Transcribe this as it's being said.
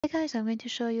Hey guys, I'm going to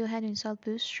show you how to install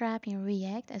Bootstrap in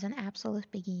React as an absolute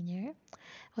beginner.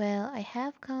 Well, I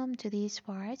have come to this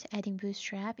part, adding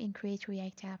Bootstrap in Create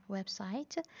React App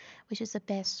website, which is the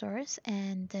best source.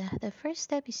 And the first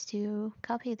step is to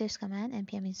copy this command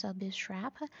npm install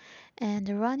Bootstrap and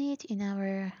run it in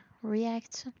our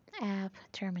React app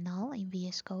terminal in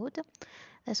VS Code.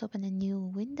 Let's open a new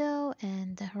window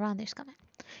and run this command.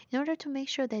 In order to make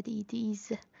sure that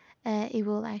it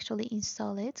will actually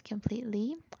install it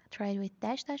completely. Try it with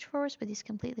dash dash force, but it's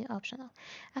completely optional.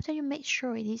 After you make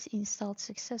sure it is installed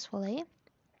successfully,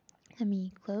 let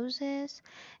me close this.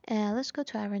 Let's go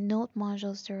to our node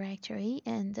modules directory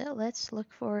and let's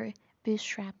look for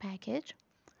Bootstrap package.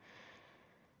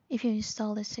 If you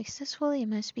install it successfully, it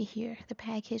must be here. The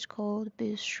package called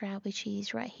Bootstrap, which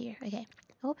is right here. Okay,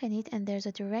 open it and there's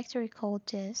a directory called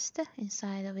dist.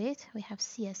 Inside of it, we have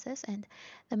CSS and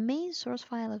the main source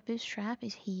file of Bootstrap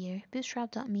is here,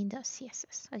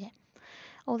 bootstrap.min.css. Okay,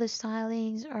 all the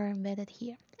stylings are embedded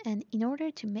here. And in order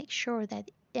to make sure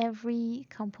that every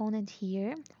component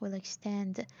here will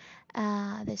extend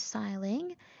the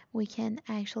styling, we can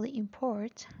actually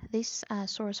import this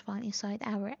source file inside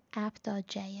our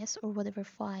app.js or whatever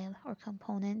file or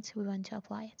component we want to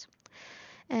apply it.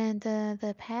 And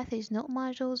the path is node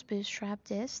modules bootstrap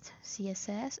dist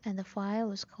css, and the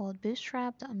file is called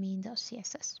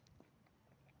bootstrap.min.css.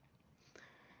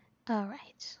 All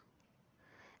right.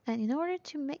 And in order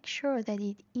to make sure that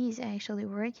it is actually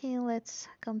working, let's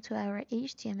come to our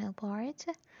HTML part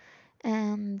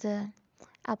and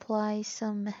apply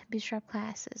some Bootstrap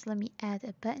classes. Let me add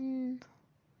a button.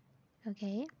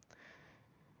 Okay.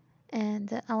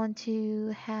 And I want to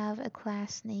have a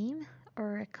class name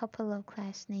or a couple of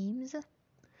class names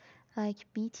like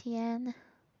btn,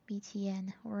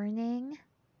 btn warning,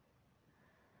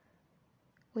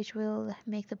 which will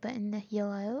make the button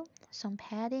yellow, some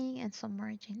padding and some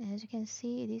margin. As you can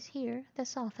see, it is here.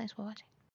 That's all. Thanks for watching.